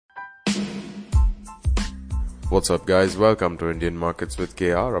What's up, guys? Welcome to Indian Markets with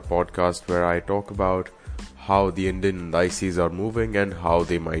KR, a podcast where I talk about how the Indian indices are moving and how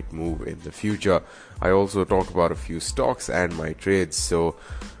they might move in the future. I also talk about a few stocks and my trades. So,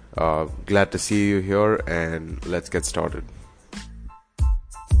 glad to see you here, and let's get started.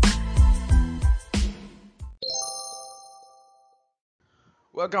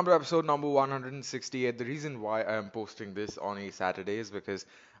 Welcome to episode number 168. The reason why I am posting this on a Saturday is because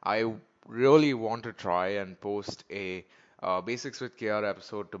I really want to try and post a Basics with KR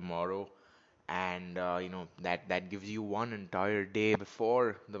episode tomorrow, and that gives you one entire day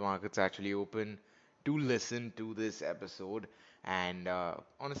before the markets actually open to listen to this episode. And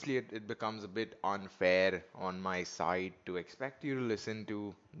honestly, it becomes a bit unfair on my side to expect you to listen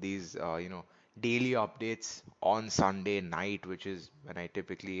to these daily updates on Sunday night, which is when I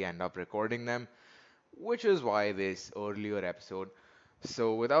typically end up recording them, which is why this earlier episode.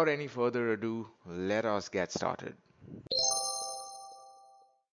 So without any further ado, let us get started.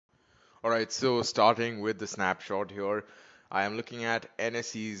 Alright, so starting with the snapshot here, I am looking at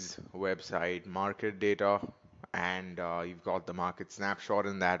NSE's website, market data, and you've got the market snapshot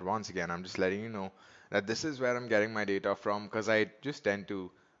in that. Once again, I'm just letting you know that this is where I'm getting my data from because I just tend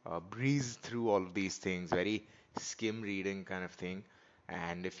to breeze through all of these things, very skim reading kind of thing.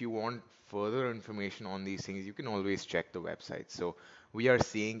 And if you want further information on these things, you can always check the website. So we are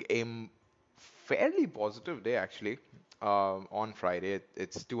seeing a fairly positive day actually. On Friday,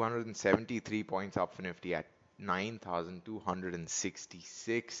 it's 273 points up for Nifty at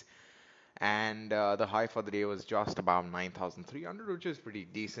 9,266, and the high for the day was just about 9,300, which is pretty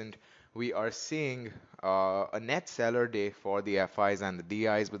decent. We are seeing a net seller day for the FIs and the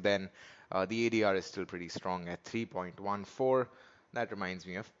DIs, but then the ADR is still pretty strong at 3.14. That reminds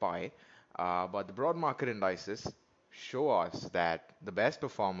me of Pi. But the broad market indices show us that the best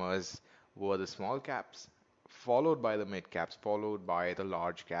performers were the small caps, followed by the mid caps, followed by the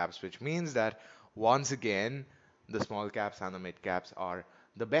large caps, which means that once again, the small caps and the mid caps are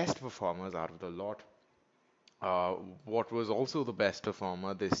the best performers out of the lot. What was also the best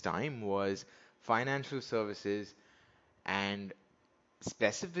performer this time was financial services, and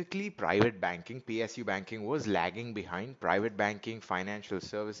specifically private banking. PSU banking was lagging behind. Private banking, financial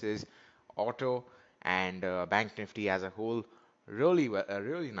services, auto, and Bank Nifty as a whole, a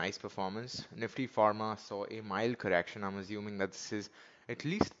really nice performance. Nifty Pharma saw a mild correction. I'm assuming that this is at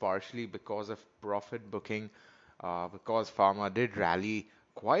least partially because of profit booking, because pharma did rally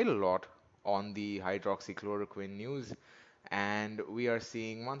quite a lot on the hydroxychloroquine news. And we are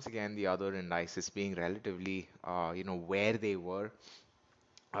seeing once again the other indices being relatively, where they were.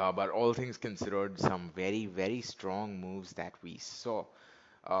 But all things considered, some very, very strong moves that we saw.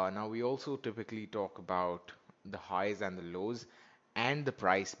 Now, we also typically talk about the highs and the lows and the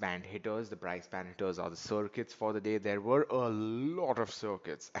price band hitters. The price band hitters are the circuits for the day. There were a lot of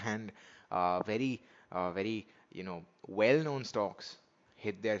circuits, and very, well-known stocks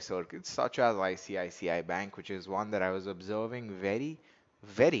hit their circuits, such as ICICI Bank, which is one that I was observing very,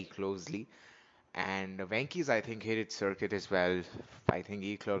 very closely. And Venky's, I think, hit its circuit as well. I think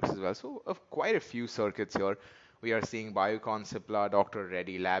eClerx as well. So, quite a few circuits here. We are seeing Biocon, Cipla, Dr.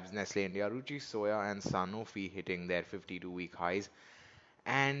 Reddy Labs, Nestle India, Ruchi Soya, and Sanofi hitting their 52-week highs,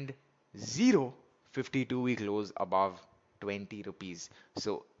 and zero 52-week lows above 20 rupees.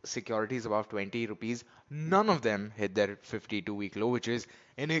 So, securities above 20 rupees, none of them hit their 52-week low, which is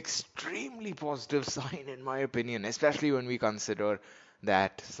an extremely positive sign, in my opinion, especially when we consider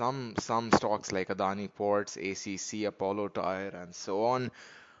that some stocks like Adani Ports, ACC, Apollo Tyre, and so on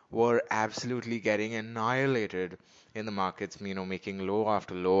were absolutely getting annihilated in the markets, making low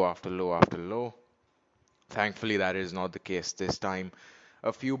after low after low after low. Thankfully, that is not the case this time.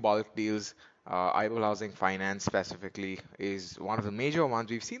 A few bulk deals, IBL Housing Finance specifically, is one of the major ones.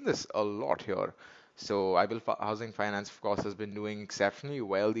 We've seen this a lot here. So, IBL Housing Finance, of course, has been doing exceptionally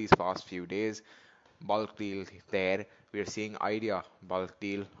well these past few days. Bulk deal there. We are seeing Idea bulk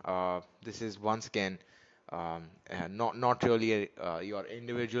deal. This is once again not really your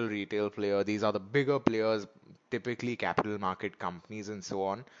individual retail player. These are the bigger players, typically capital market companies and so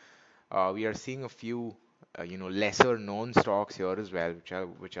on. We are seeing a few, lesser known stocks here as well,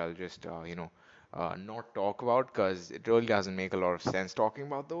 which I'll just, not talk about because it really doesn't make a lot of sense talking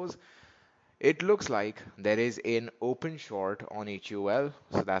about those. It looks like there is an open short on HUL,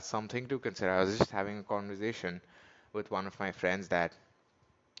 so that's something to consider. I was just having a conversation with one of my friends that,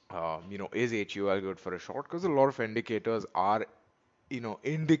 is HUL good for a short? Because a lot of indicators are,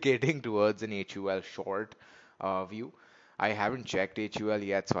 indicating towards an HUL short view. I haven't checked HUL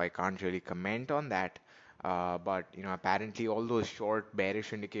yet, so I can't really comment on that. But apparently all those short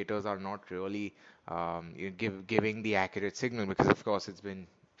bearish indicators are not really giving the accurate signal because, of course, it's been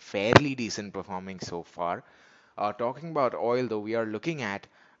fairly decent performing so far. Talking about oil, though, we are looking at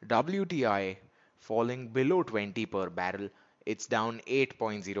WTI falling below 20 per barrel. It's down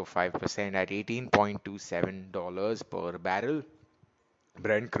 8.05% at $18.27 per barrel.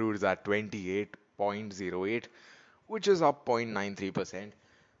 Brent crude is at 28.08, which is up 0.93%.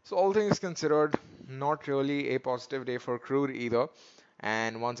 So, all things considered, not really a positive day for crude either.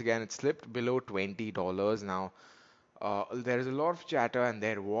 And once again, it slipped below $20 now. There is a lot of chatter, and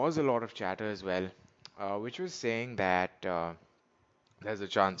there was a lot of chatter as well, which was saying that there's a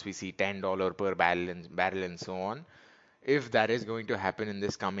chance we see $10 per barrel and so on. If that is going to happen in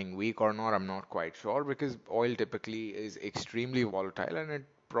this coming week or not, I'm not quite sure because oil typically is extremely volatile and it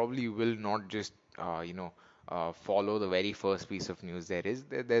probably will not just follow the very first piece of news there is.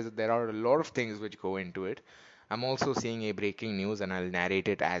 There are a lot of things which go into it. I'm also seeing a breaking news and I'll narrate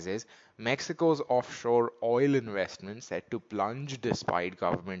it as is. Mexico's offshore oil investment set to plunge despite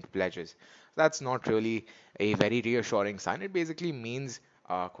government pledges. That's not really a very reassuring sign. It basically means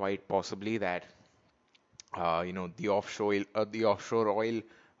quite possibly that the offshore oil,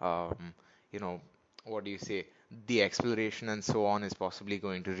 um, you know, what do you say, the exploration and so on is possibly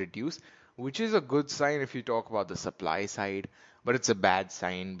going to reduce, which is a good sign if you talk about the supply side, but it's a bad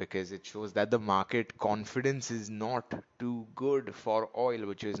sign because it shows that the market confidence is not too good for oil,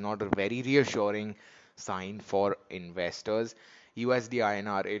 which is not a very reassuring sign for investors. USD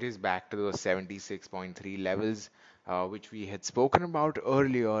INR, it is back to those 76.3 levels, which we had spoken about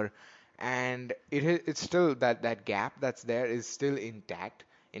earlier, and it's still that gap that's there is still intact.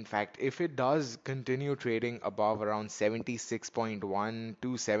 In fact, if it does continue trading above around 76.1 to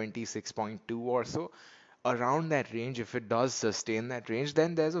 76.2 or so, around that range, if it does sustain that range,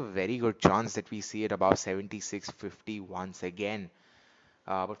 then there's a very good chance that we see it above 76.50 once again.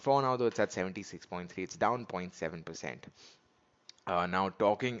 But for now, though, it's at 76.3. It's down 0.7%. Now,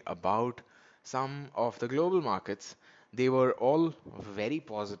 talking about some of the global markets, they were all very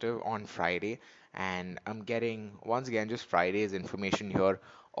positive on Friday, and I'm getting once again just Friday's information here.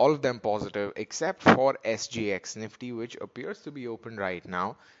 All of them positive except for SGX Nifty, which appears to be open right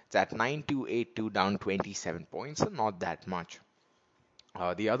now. It's at 9282, down 27 points, so not that much.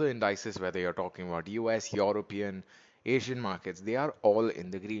 The other indices, whether you're talking about US, European, Asian markets, they are all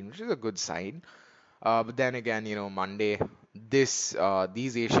in the green, which is a good sign. But then again, Monday, these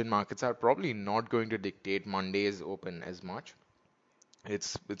Asian markets are probably not going to dictate Monday's open as much.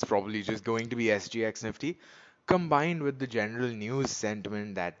 It's probably just going to be SGX Nifty combined with the general news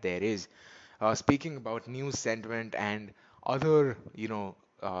sentiment that there is. Speaking about news sentiment and other,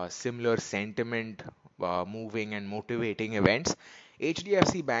 similar sentiment moving and motivating events,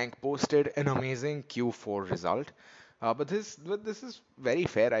 HDFC Bank posted an amazing Q4 result. But this is very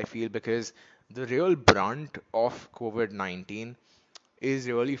fair, I feel, because the real brunt of COVID-19 is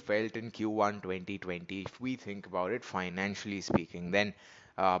really felt in Q1 2020. If we think about it financially speaking, then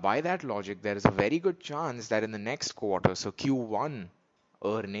by that logic, there is a very good chance that in the next quarter, so Q1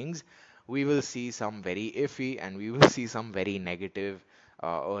 earnings, we will see some very iffy and we will see some very negative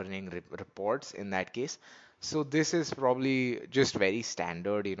reports in that case. So this is probably just very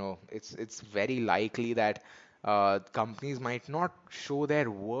standard. It's very likely that companies might not show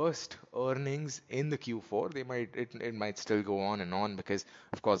their worst earnings in the Q4. It might still go on and on because,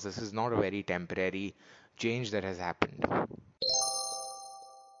 of course, this is not a very temporary change that has happened.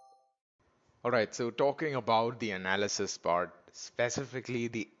 All right, so talking about the analysis part, specifically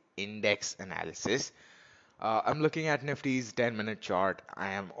the index analysis, I'm looking at Nifty's 10-minute chart.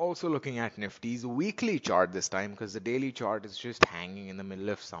 I am also looking at Nifty's weekly chart this time because the daily chart is just hanging in the middle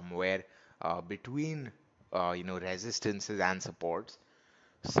of somewhere between resistances and supports.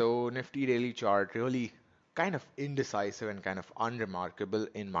 So Nifty daily chart really kind of indecisive and kind of unremarkable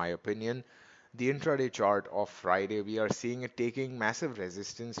in my opinion. The intraday chart of Friday, we are seeing it taking massive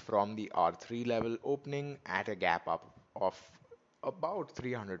resistance from the R3 level, opening at a gap up of about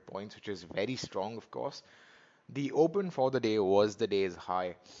 300 points, which is very strong, of course. The open for the day was the day's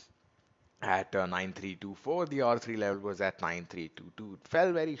high at 9324. The R3 level was at 9322. It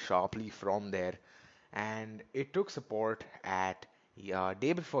fell very sharply from there and it took support at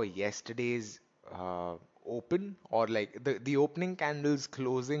day before yesterday's open, or like the opening candle's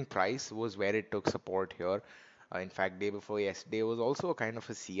closing price was where it took support here. In fact, day before yesterday was also a kind of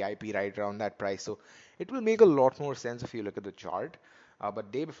a CIP right around that price. So it will make a lot more sense if you look at the chart.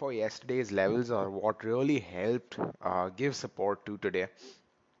 But day before yesterday's levels are what really helped give support to today,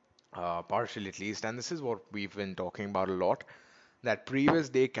 partially at least. And this is what we've been talking about a lot. that previous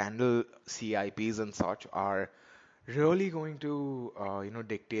day candle CIPs and such are really going to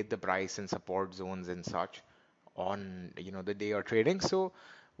dictate the price and support zones and such on the day you're trading. So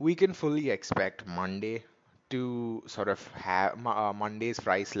we can fully expect Monday to sort of have Monday's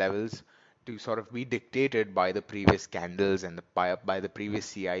price levels to sort of be dictated by the previous candles and by the previous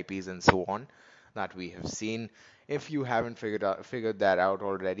CIPs and so on that we have seen. If you haven't figured that out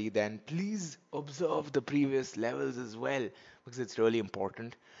already, then please observe the previous levels as well because it's really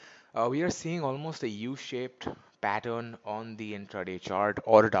important. We are seeing almost a U-shaped pattern on the intraday chart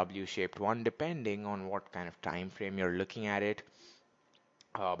or a W-shaped one, depending on what kind of time frame you're looking at it.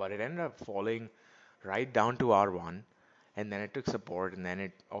 But it ended up falling right down to R1, and then it took support, and then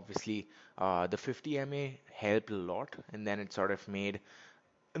it obviously the 50 MA helped a lot, and then it sort of made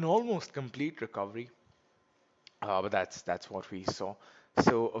an almost complete recovery. But that's what we saw.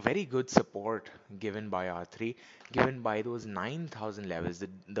 So a very good support given by R3, given by those 9,000 levels.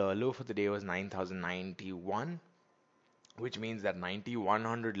 The low for the day was 9,091, which means that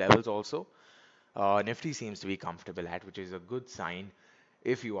 9,100 levels also Nifty seems to be comfortable at, which is a good sign.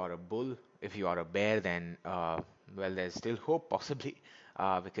 If you are a bull, if you are a bear, then well, there's still hope possibly,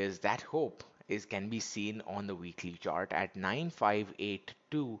 because that hope is can be seen on the weekly chart at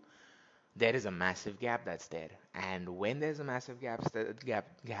 9582. There is a massive gap that's there, and when there's a massive gap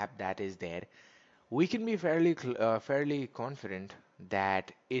that is there, we can be fairly confident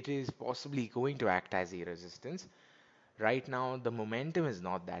that it is possibly going to act as a resistance. Right now, the momentum is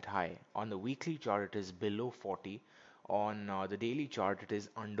not that high. On the weekly chart, it is below 40. On the daily chart, it is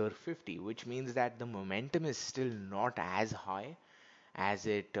under 50, which means that the momentum is still not as high as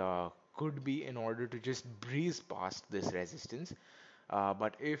it could be in order to just breeze past this resistance.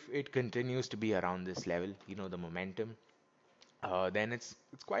 But if it continues to be around this level, the momentum, then it's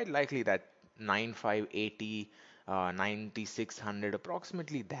quite likely that 9580, 9600,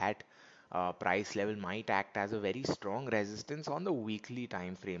 approximately that price level might act as a very strong resistance on the weekly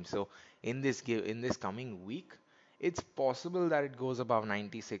time frame. So in this coming week, it's possible that it goes above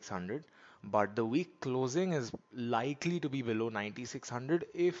 9600, but the week closing is likely to be below 9600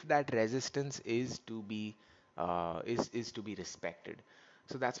 if that resistance is to be respected.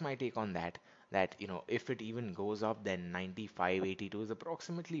 So that's my take on that. That if it even goes up, then 9582 is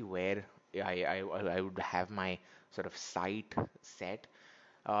approximately where I would have my sort of sight set.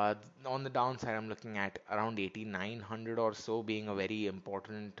 On the downside, I'm looking at around 8900 or so being a very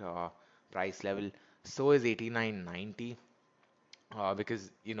important price level. So is 8990,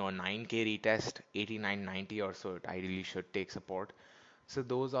 because 9K retest 8990 or so, it ideally should take support. So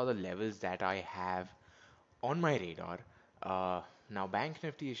those are the levels that I have on my radar. Now Bank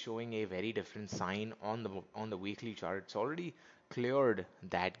Nifty is showing a very different sign on the weekly chart. It's already cleared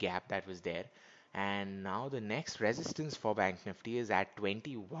that gap that was there, and now the next resistance for Bank Nifty is at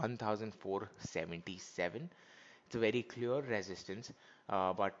 21,477. It's a very clear resistance,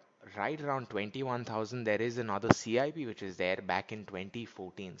 but right around 21,000 there is another CIP which is there back in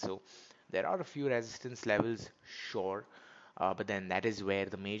 2014. So there are a few resistance levels, sure, but then that is where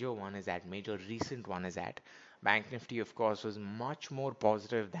the major one is at, major recent one is at. Bank Nifty, of course, was much more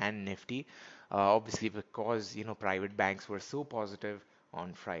positive than Nifty, obviously because private banks were so positive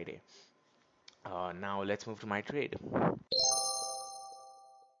on Friday. Now let's move to my trade.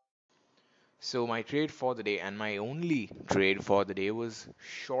 So my trade for the day, and my only trade for the day, was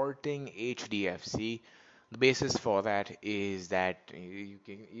shorting HDFC. The basis for that is that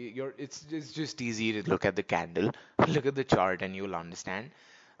it's just easy to look at the candle, look at the chart, and you'll understand.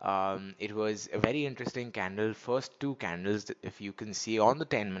 It was a very interesting candle. First two candles, if you can see on the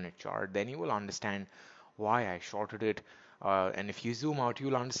 10-minute chart, then you will understand why I shorted it. And if you zoom out,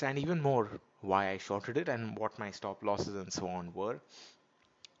 you'll understand even more why I shorted it and what my stop losses and so on were.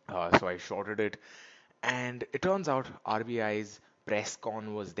 So I shorted it, and it turns out RBI's press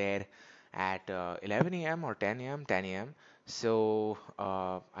con was there at 11 a.m. or 10 a.m. 10 a.m. So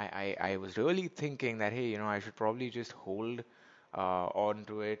I was really thinking that, hey, I should probably just hold on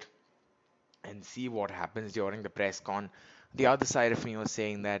to it and see what happens during the press con. The other side of me was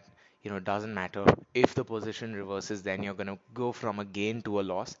saying that, it doesn't matter if the position reverses, then you're gonna go from a gain to a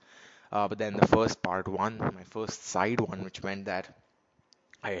loss. But then the first part won, my first side won, which meant that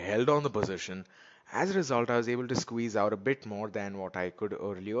I held on the position. As a result, I was able to squeeze out a bit more than what I could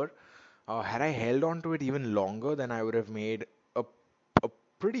earlier. Had I held on to it even longer, then I would have made a, a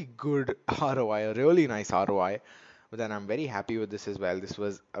pretty good ROI, a really nice ROI. But then I'm very happy with this as well. This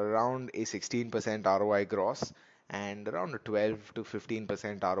was around a 16% ROI gross and around a 12 to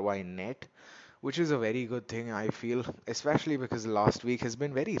 15% ROI net, which is a very good thing, I feel, especially because last week has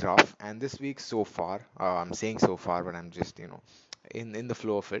been very rough, and this week so far, I'm saying so far, but I'm just, in the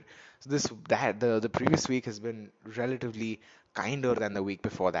flow of it. So this that the previous week has been relatively kinder than the week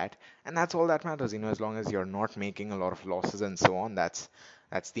before that, and that's all that matters. As long as you're not making a lot of losses and so on, that's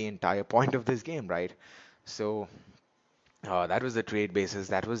the entire point of this game, right? So that was the trade basis.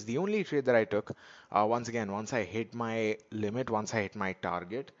 That was the only trade that I took. Once again, once I hit my limit, once I hit my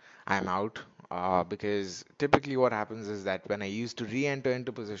target, I'm out. Because typically what happens is that when I used to re-enter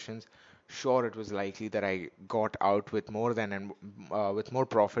into positions, sure, it was likely that I got out with more than and with more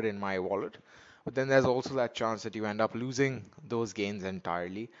profit in my wallet. But then there's also that chance that you end up losing those gains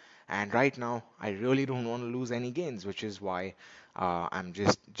entirely. And right now, I really don't want to lose any gains, which is why I'm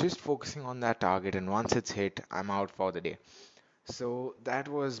just focusing on that target. And once it's hit, I'm out for the day. So that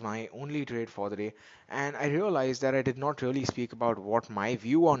was my only trade for the day, and I realized that I did not really speak about what my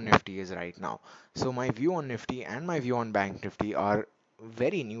view on Nifty is right now. So my view on Nifty and my view on Bank Nifty are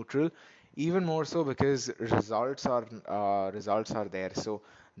very neutral, even more so because results are there. So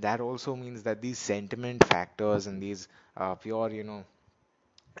that also means that these sentiment factors and these pure,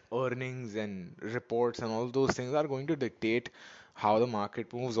 earnings and reports and all those things are going to dictate how the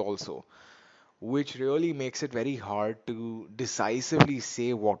market moves also, which really makes it very hard to decisively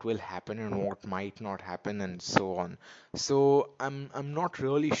say what will happen and what might not happen and so on. So I'm not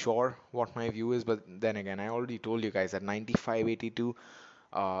really sure what my view is, but then again, I already told you guys that 95.82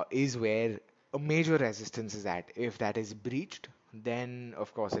 is where a major resistance is at. If that is breached, then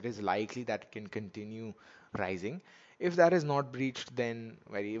of course it is likely that it can continue rising. If that is not breached, then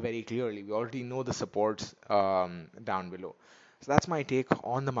very, very clearly we already know the supports down below. So that's my take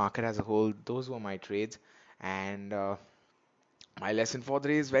on the market as a whole. Those were my trades, and my lesson for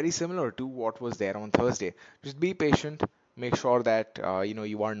today is very similar to what was there on Thursday. Just be patient. Make sure that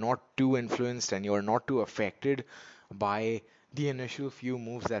you are not too influenced and you are not too affected by the initial few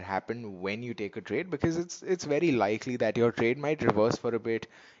moves that happen when you take a trade, because it's very likely that your trade might reverse for a bit.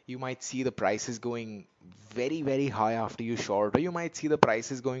 You might see the prices going very, very high after you short, or you might see the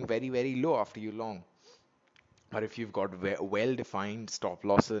prices going very, very low after you long. But if you've got well-defined stop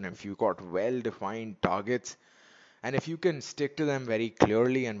losses and if you've got well-defined targets, and if you can stick to them very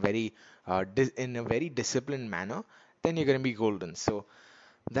clearly and in a very disciplined manner, then you're going to be golden. So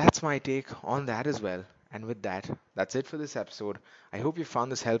that's my take on that as well. And with that, that's it for this episode. I hope you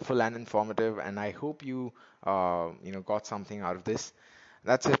found this helpful and informative, and I hope you got something out of this.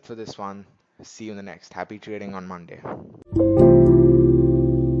 That's it for this one. See you in the next. Happy trading on Monday.